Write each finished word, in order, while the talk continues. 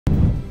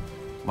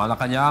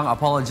Malacañang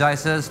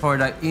apologizes for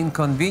the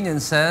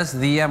inconveniences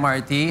the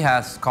MRT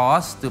has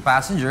caused to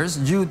passengers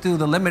due to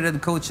the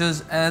limited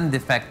coaches and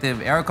defective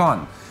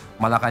aircon.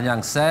 Malacañang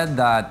said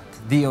that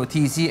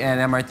DOTC and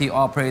MRT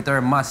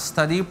operator must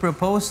study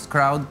proposed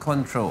crowd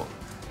control.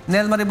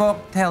 Nel Maribojoc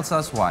tells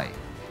us why.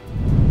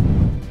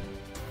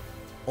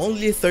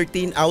 Only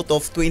 13 out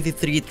of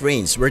 23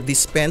 trains were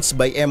dispensed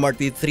by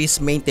MRT3's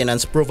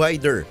maintenance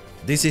provider.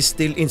 This is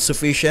still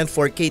insufficient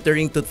for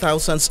catering to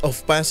thousands of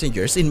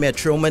passengers in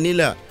Metro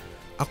Manila.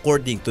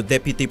 According to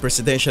Deputy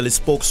Presidential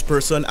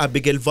Spokesperson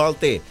Abigail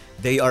Valte,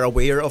 they are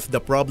aware of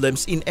the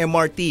problems in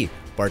MRT,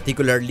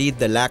 particularly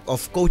the lack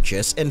of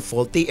coaches and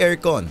faulty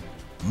aircon.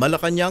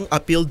 Malacañang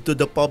appealed to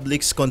the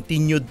public's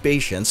continued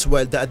patience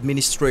while the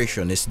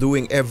administration is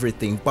doing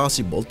everything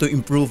possible to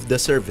improve the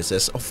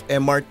services of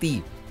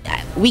MRT.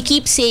 We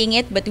keep saying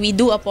it, but we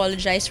do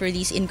apologize for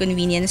these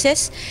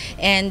inconveniences,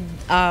 and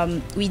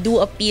we do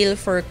appeal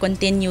for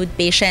continued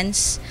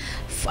patience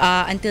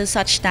until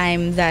such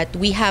time that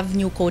we have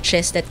new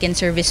coaches that can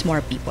service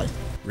more people.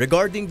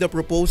 Regarding the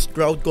proposed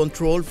crowd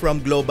control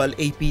from Global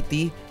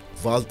APT,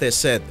 Valte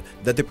said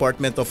the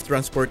Department of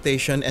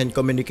Transportation and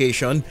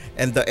Communication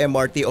and the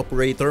MRT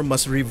operator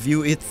must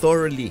review it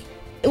thoroughly.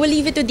 We'll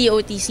leave it to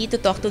DOTC to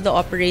talk to the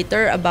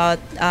operator about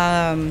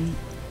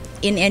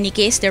in any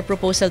case, their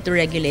proposal to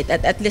regulate.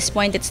 At this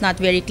point, it's not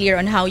very clear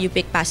on how you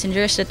pick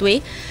passengers that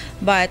way,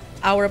 but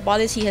our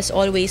policy has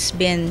always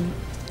been,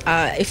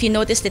 if you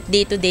notice that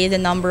day-to-day, the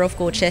number of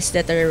coaches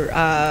that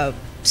are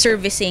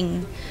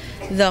servicing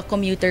the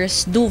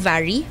commuters do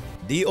vary.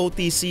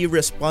 DOTC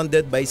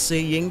responded by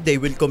saying they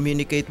will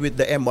communicate with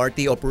the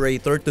MRT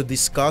operator to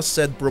discuss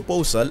said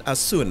proposal as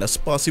soon as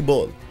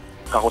possible.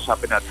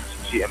 Kakusapin natin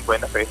si GM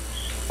Buena Fe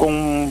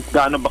kung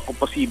gaano ba kung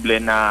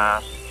posible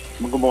na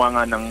gumawa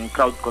nga ng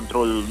crowd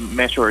control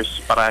measures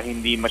para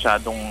hindi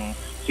masyadong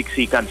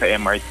siksikan sa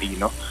MRT,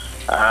 no?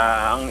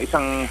 Ang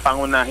isang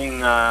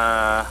pangunahing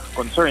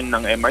concern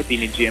ng MRT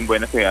ni GM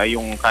Buena Fe ay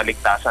yung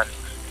kaligtasan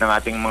ng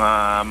ating mga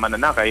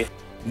mananakay.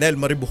 Nel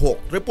Maribojoc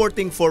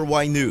reporting for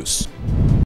Y News.